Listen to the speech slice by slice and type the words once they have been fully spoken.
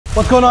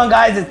What's going on,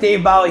 guys? It's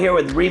Dave Bawa here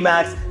with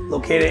Remax,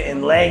 located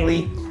in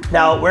Langley.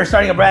 Now, we're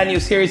starting a brand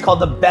new series called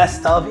The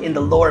Best Of in the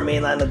Lower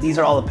Mainland. These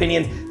are all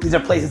opinions. These are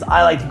places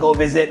I like to go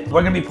visit.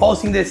 We're gonna be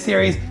posting this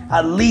series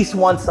at least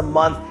once a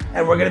month,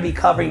 and we're gonna be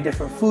covering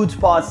different food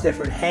spots,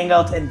 different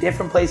hangouts, and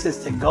different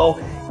places to go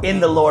in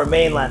the Lower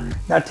Mainland.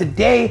 Now,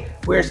 today,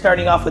 we're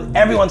starting off with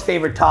everyone's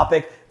favorite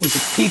topic, which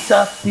is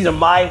pizza. These are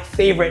my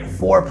favorite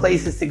 4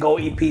 places to go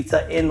eat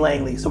pizza in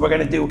Langley. So we're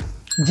gonna do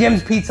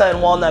Jim's Pizza in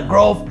Walnut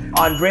Grove,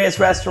 Andreas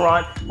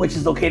restaurant, which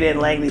is located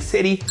in Langley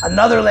City.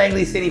 Another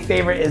Langley City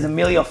favorite is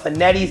Emilio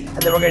Finatti's, and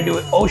then we're gonna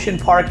do Ocean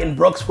Park in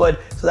Brookswood.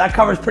 So that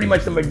covers pretty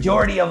much the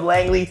majority of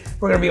Langley.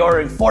 We're gonna be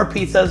ordering 4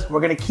 pizzas.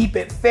 We're gonna keep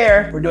it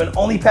fair. We're doing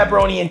only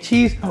pepperoni and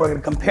cheese. We're gonna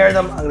compare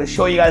them. I'm gonna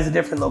show you guys the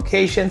different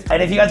locations.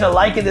 And if you guys are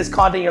liking this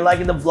content, you're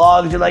liking the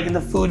vlogs, you're liking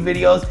the food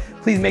videos,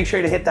 please make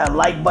sure to hit that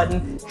like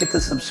button, hit the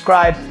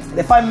subscribe. And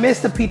if I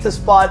missed a pizza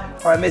spot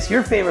or I missed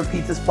your favorite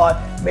pizza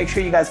spot, make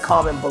sure you guys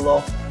comment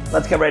below.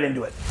 Let's get right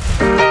into it.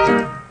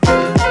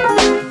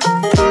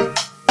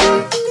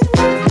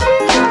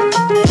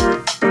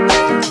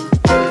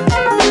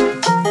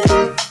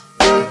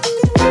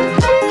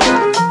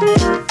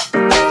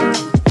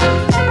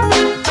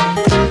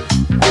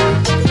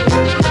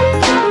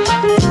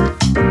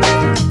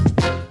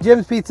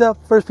 Jim's Pizza,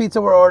 first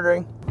pizza we're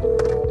ordering.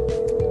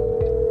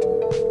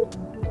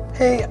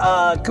 Hey,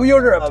 can we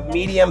order a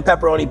medium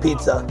pepperoni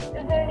pizza?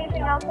 Is there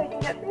anything else I can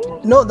get for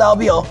you? No, that'll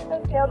be all.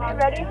 Okay, I'll be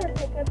ready for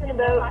pickup in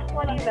about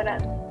 20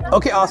 minutes.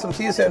 Okay, awesome.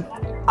 See you soon.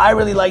 I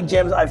really like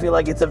Jim's. I feel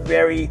like it's a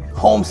very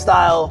home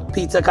style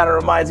pizza. Kind of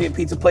reminds me of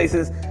pizza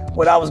places.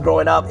 When I was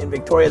growing up in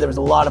Victoria, there was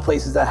a lot of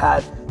places that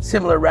had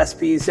similar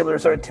recipes, similar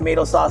sort of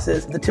tomato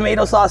sauces. The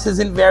tomato sauce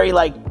isn't very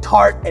like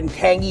tart and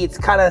tangy. It's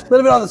kind of a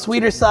little bit on the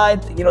sweeter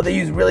side. You know, they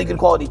use really good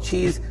quality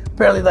cheese.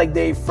 Apparently, like,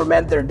 they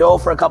ferment their dough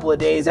for a couple of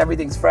days.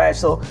 Everything's fresh,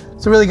 so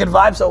it's a really good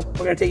vibe. So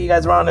we're gonna take you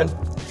guys around and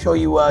show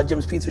you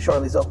Jim's Pizza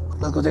shortly. So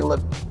let's go take a look.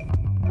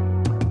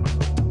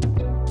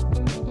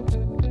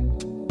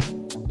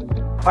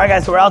 All right,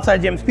 guys, so we're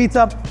outside Jim's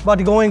Pizza. About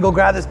to go in, go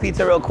grab this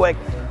pizza real quick.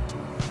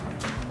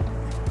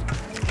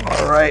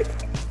 All right,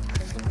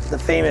 the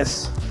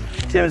famous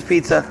Jim's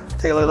Pizza.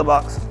 Take a look at the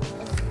box.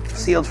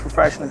 Sealed for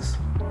freshness.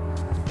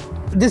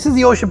 This is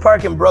the Ocean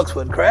Park in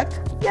Brookswood,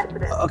 correct? Yes,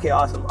 it is. Okay,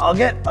 awesome. I'll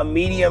get a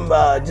medium,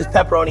 just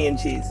pepperoni and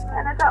cheese.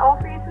 And is that all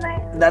for you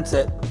tonight? That's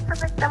it.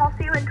 Perfect, then we'll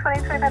see you in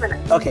 25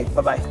 minutes. Okay,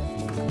 bye-bye.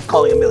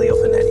 Calling Emilio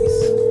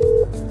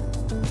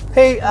Finatti's.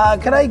 Hey,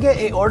 can I get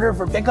an order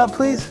for pickup,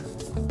 please?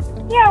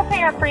 Yeah, I'll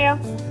pay up for you.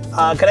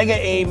 Can I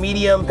get a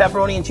medium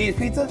pepperoni and cheese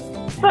pizza?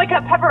 So like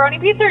a pepperoni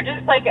pizza or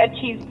just like a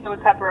cheese with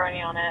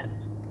pepperoni on it?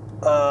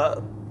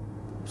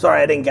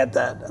 Sorry, I didn't get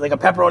that. Like a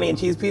pepperoni and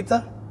cheese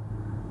pizza?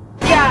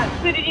 Yeah,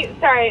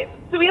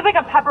 so we have like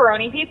a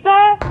pepperoni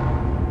pizza,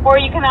 or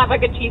you can have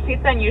like a cheese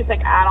pizza and you just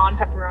like add on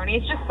pepperoni.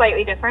 It's just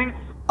slightly different.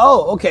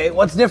 Oh, okay.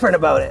 What's different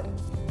about it?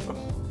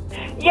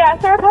 Yeah,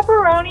 so our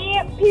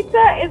pepperoni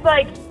pizza is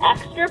like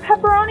extra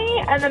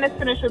pepperoni and then it's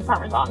finished with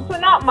Parmesan. So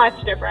not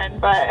much different,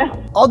 but.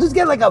 I'll just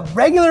get like a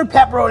regular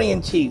pepperoni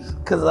and cheese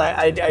because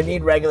I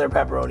need regular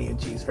pepperoni and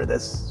cheese for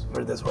this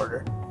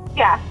order.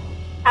 Yeah,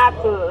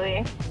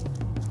 absolutely.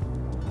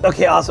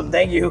 Okay, awesome.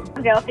 Thank you.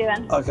 Okay, I'll see you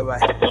then. Okay, bye.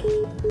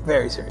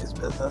 Very serious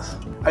business.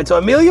 All right, so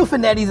Emilio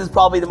Finatti's is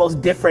probably the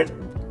most different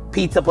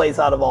pizza place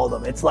out of all of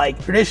them. It's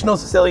like traditional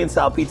Sicilian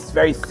style pizza. It's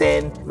very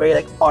thin, very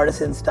like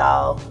artisan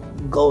style.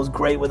 Goes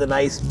great with a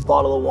nice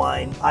bottle of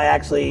wine. I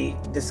actually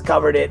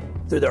discovered it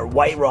through their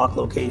White Rock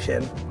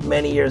location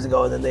many years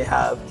ago, and then they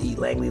have the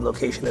Langley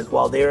location as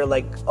well. They're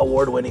like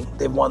award winning.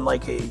 They've won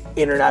like a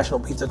international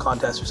pizza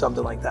contest or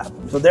something like that.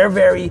 So they're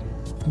very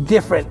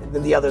different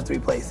than the other 3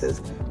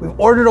 places. We've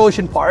ordered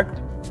Ocean Park.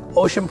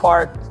 Ocean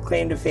Park's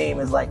claim to fame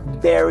is like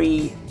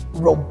very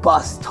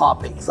robust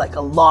toppings, like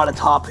a lot of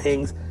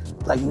toppings,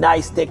 like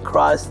nice thick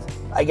crust.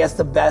 I guess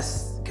the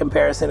best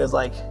comparison is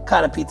like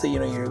kind of pizza, you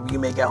know, you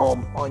make at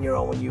home on your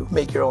own when you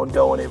make your own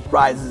dough and it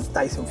rises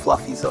nice and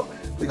fluffy. So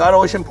we got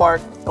Ocean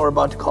Park and we're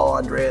about to call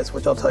Andreas,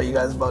 which I'll tell you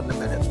guys about in a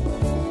minute.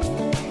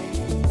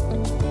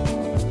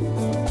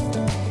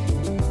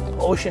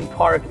 Ocean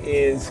Park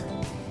is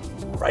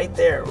right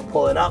there. We're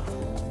pulling up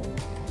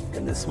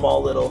in this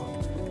small little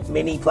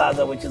mini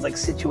plaza, which is like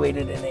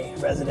situated in a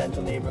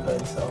residential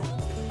neighborhood. So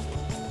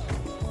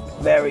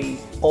very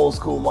old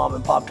school mom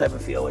and pop type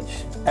of feel,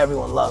 which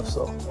everyone loves.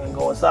 So I'm gonna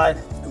go inside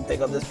and pick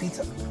up this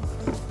pizza.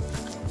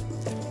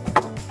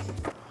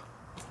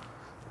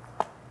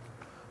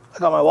 I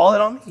got my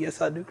wallet on me?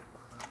 Yes, I do.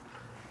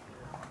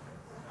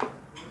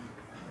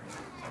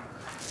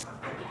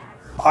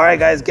 All right,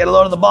 guys, get a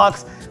load of the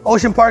box.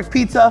 Ocean Park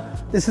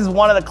Pizza. This is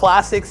one of the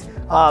classics.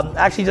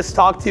 Actually just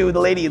talked to the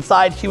lady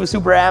inside. She was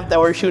super amped that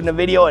we're shooting a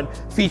video and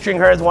featuring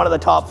her as one of the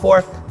top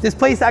 4. This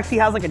place actually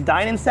has like a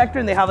dine-in sector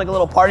and they have like a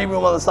little party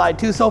room on the side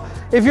too. So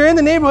if you're in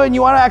the neighborhood and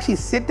you want to actually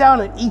sit down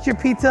and eat your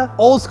pizza,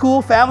 old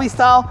school, family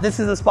style,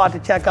 this is a spot to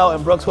check out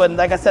in Brookswood. And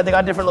like I said, they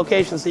got different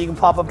locations so you can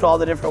pop up to all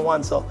the different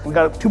ones. So we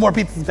got 2 more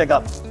pizzas to pick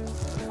up.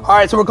 All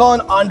right, so we're calling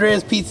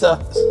Andreas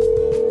Pizza.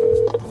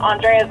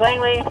 Andreas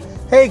Langley.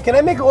 Hey, can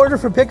I make an order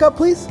for pickup,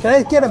 please? Can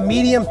I get a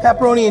medium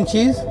pepperoni and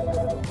cheese?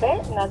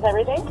 Okay, and that's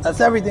everything? That's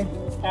everything.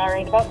 All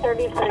right, about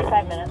 30 to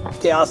 45 minutes.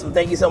 Okay, awesome.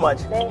 Thank you so much.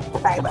 Thanks.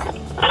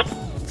 Bye.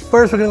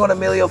 First, we're gonna go to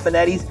Emilio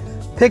Finatti's,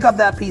 pick up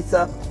that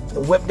pizza,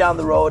 and whip down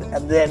the road,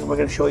 and then we're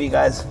gonna show you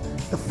guys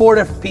the 4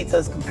 different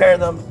pizzas, compare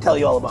them, tell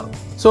you all about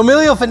them. So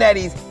Emilio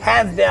Finatti's,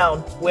 hands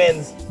down,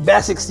 wins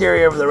best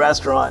exterior of the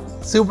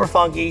restaurant. Super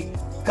funky,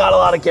 got a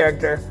lot of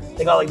character.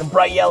 They got like the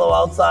bright yellow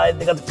outside.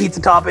 They got the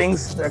pizza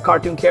toppings, they're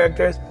cartoon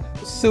characters.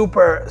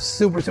 Super,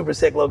 super, super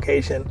sick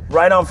location.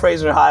 Right on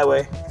Fraser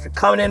Highway. If you're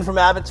coming in from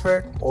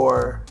Abbotsford,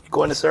 or you're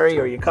going to Surrey,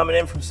 or you're coming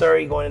in from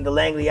Surrey, going into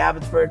Langley,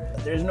 Abbotsford,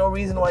 there's no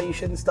reason why you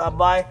shouldn't stop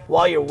by.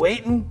 While you're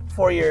waiting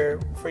for your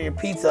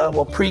pizza,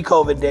 well,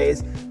 pre-COVID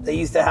days, they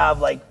used to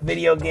have like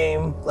video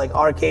game, like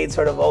arcade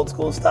sort of old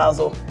school style.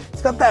 So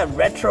it's got that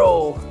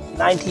retro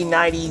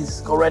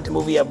 1990s, go rent a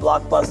movie at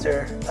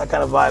Blockbuster, that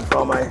kind of vibe for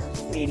all my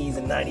 80s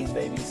and 90s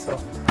babies.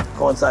 So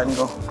go inside and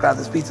go grab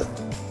this pizza.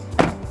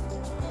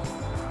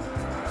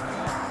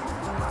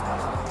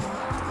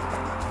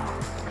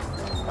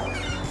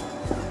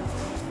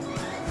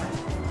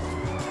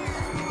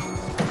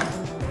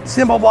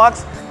 Simple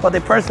box, but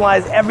they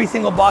personalize every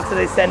single box that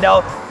they send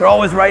out. They're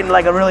always writing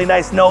like a really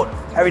nice note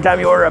every time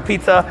you order a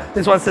pizza.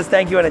 This one says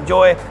thank you and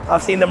enjoy.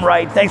 I've seen them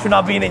write, thanks for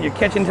not being in your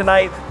kitchen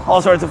tonight. All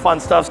sorts of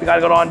fun stuff. So we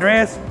gotta go to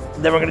Andreas,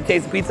 then we're gonna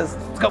taste the pizzas.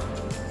 Let's go.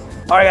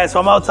 All right guys,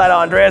 so I'm outside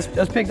of Andreas,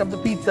 just picked up the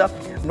pizza.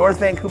 North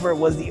Vancouver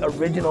was the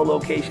original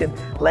location.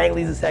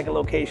 Langley's the second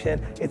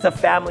location. It's a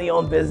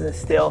family-owned business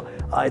still.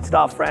 It's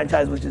not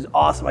franchise, which is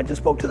awesome. I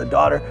just spoke to the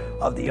daughter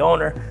of the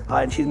owner,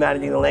 and she's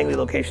managing the Langley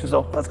location.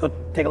 So let's go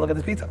take a look at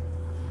this pizza.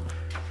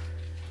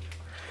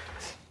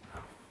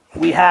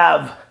 We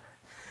have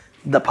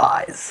the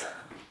pies.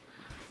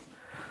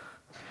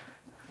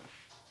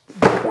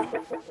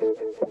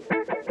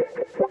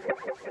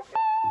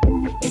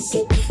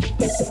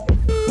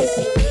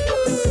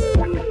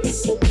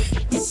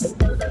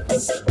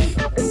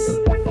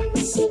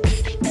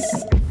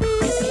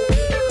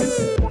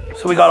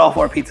 So we got all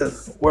 4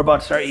 pizzas. We're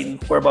about to start eating.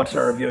 We're about to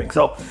start reviewing.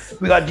 So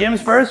we got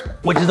Jim's first,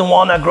 which is in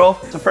Walnut Grove.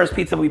 It's the first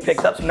pizza we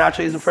picked up. So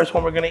naturally it's the first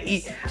one we're gonna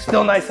eat.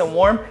 Still nice and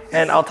warm.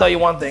 And I'll tell you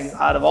one thing,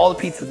 out of all the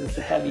pizzas, it's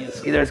the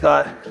heaviest. Either it's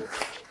got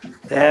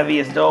the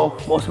heaviest dough,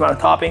 most amount of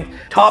toppings.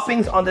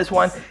 Toppings on this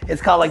one,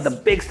 it's got like the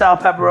big style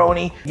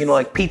pepperoni, you know,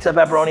 like pizza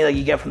pepperoni like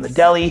you get from the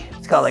deli.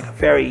 It's got like a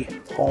very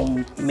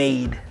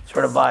homemade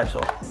sort of vibe. So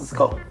let's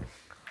go.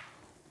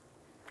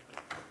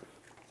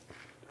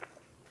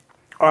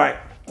 All right.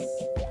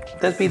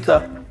 This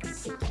pizza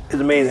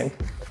is amazing.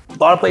 A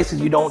lot of places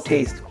you don't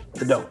taste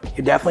the dough.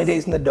 You're definitely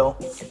tasting the dough.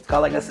 It's got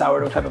like a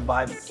sourdough type of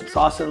vibe.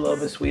 Sauce is a little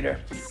bit sweeter.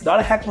 Not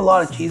a heck of a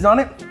lot of cheese on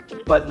it,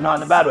 but not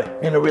in a bad way,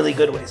 in a really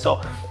good way.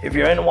 So if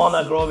you're in the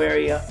Walnut Grove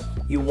area,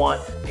 you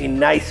want a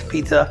nice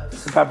pizza,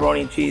 some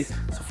pepperoni and cheese.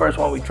 It's the first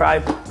one we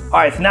tried. All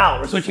right, so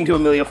now we're switching to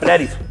Emilio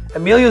Finatti's.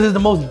 Emilio's is the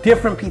most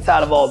different pizza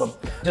out of all of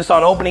them. Just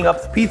on opening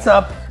up the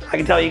pizza, I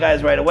can tell you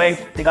guys right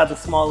away, they got the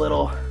small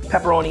little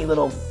pepperoni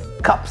little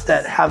cups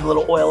that have a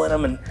little oil in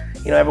them, and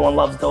you know everyone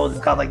loves those.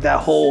 It's got like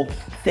that whole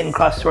thin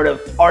crust sort of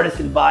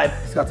artisan vibe.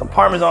 It's got some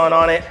Parmesan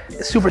on it.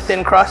 It's super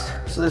thin crust,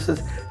 so this is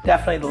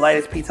definitely the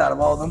lightest pizza out of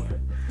all of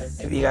them,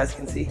 if you guys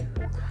can see.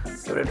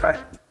 Give it a try.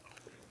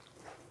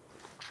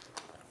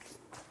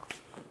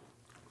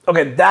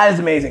 Okay, that is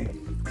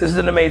amazing. This is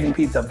an amazing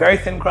pizza. Very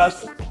thin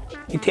crust.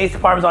 You taste the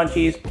Parmesan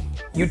cheese.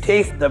 You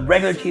taste the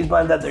regular cheese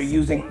blend that they're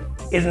using.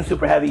 Isn't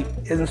super heavy,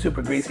 isn't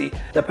super greasy.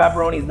 The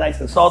pepperoni is nice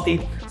and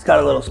salty. It's got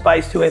a little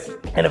spice to it.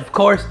 And of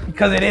course,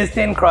 because it is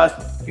thin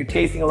crust, you're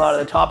tasting a lot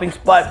of the toppings,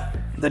 but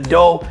the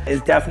dough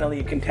is definitely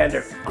a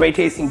contender. Great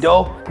tasting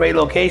dough, great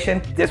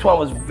location. This one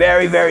was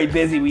very, very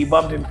busy. We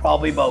bumped in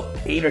probably about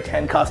 8 or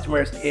 10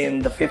 customers in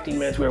the 15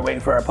 minutes we were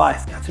waiting for our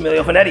pies. That's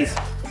Emilio Finatti's.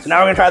 So now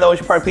we're gonna try the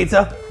Ocean Park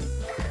pizza.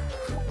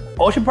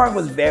 Ocean Park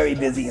was very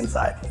busy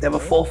inside. They have a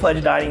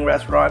full-fledged dining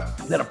restaurant.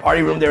 They had a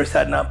party room they were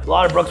setting up. A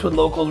lot of Brookswood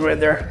locals were in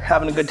there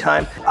having a good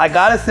time. I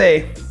gotta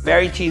say,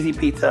 very cheesy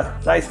pizza.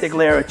 Nice thick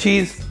layer of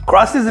cheese.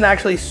 Crust isn't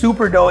actually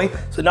super doughy,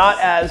 so not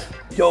as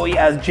doughy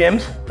as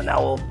Jim's, but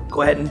now we'll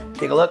go ahead and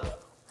take a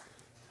look.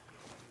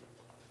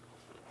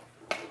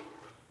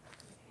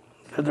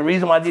 There's a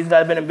reason why these guys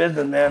have been in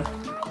business, man.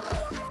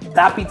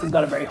 That pizza's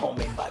got a very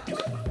homemade vibe to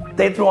it.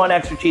 They threw on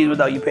extra cheese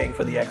without you paying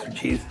for the extra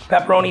cheese.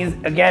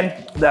 Pepperonis,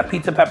 again, that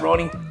pizza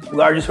pepperoni,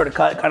 largest sort of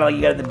cut, kind of like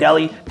you get at the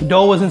deli. The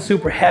dough wasn't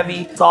super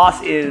heavy.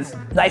 Sauce is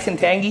nice and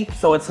tangy,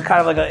 so it's kind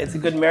of like it's a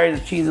good marriage.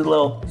 The cheese is a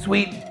little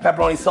sweet,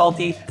 pepperoni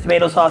salty,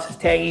 tomato sauce is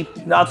tangy,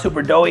 not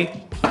super doughy.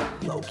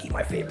 Low key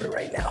my favorite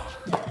right now.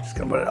 Just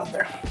gonna put it out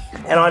there.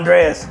 And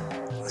Andreas,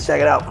 let's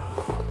check it out.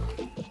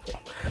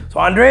 So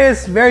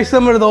Andreas, very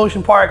similar to the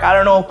Ocean Park. I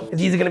don't know if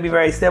these are gonna be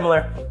very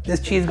similar. This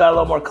cheese got a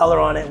little more color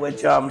on it,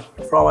 which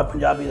for all my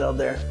Punjabis out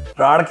there,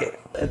 rarake.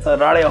 It's a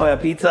rare hoya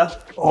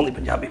pizza. Only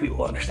Punjabi people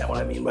will understand what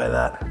I mean by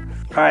that.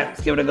 All right,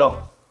 let's give it a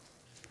go.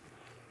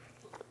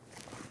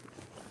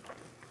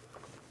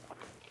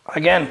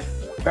 Again,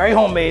 very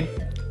homemade,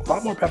 A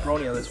lot more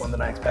pepperoni on this one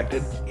than I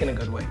expected, in a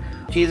good way.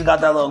 Cheese has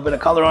got that little bit of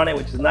color on it,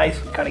 which is nice.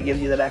 Kind of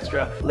gives you that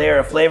extra layer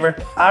of flavor.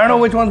 I don't know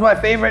which one's my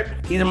favorite.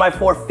 These are my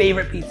 4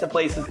 favorite pizza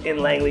places in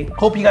Langley.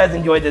 Hope you guys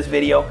enjoyed this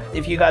video.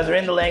 If you guys are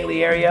in the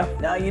Langley area,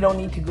 now you don't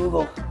need to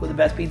Google who the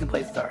best pizza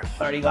places are.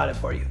 I already got it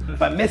for you.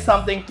 If I missed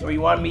something or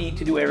you want me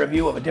to do a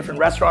review of a different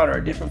restaurant or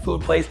a different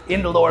food place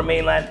in the lower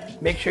mainland,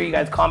 make sure you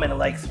guys comment and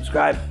like,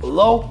 subscribe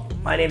below.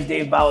 My name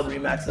is Bawa with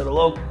Remax Little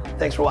Oak.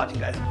 Thanks for watching,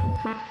 guys.